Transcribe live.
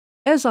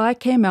as I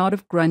came out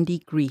of Grundy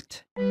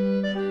Greet.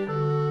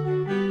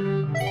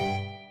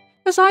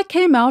 As I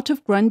came out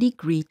of Grundy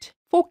Greet,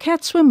 4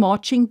 cats were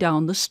marching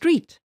down the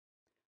street.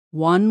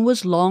 One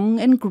was long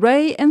and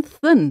grey and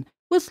thin,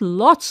 with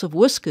lots of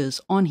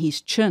whiskers on his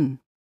chin.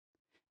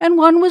 And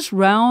one was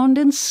round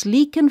and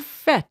sleek and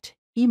fat,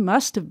 he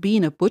must have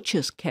been a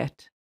butcher's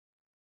cat.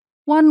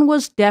 One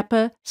was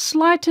dapper,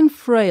 slight and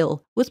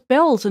frail, with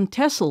bells and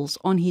tassels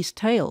on his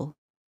tail.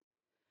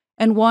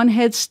 And one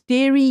had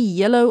starey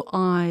yellow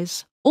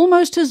eyes,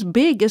 almost as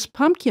big as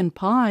pumpkin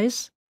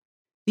pies.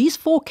 These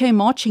 4 came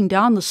marching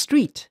down the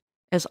street,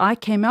 as I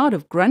came out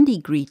of Grundy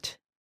Greet.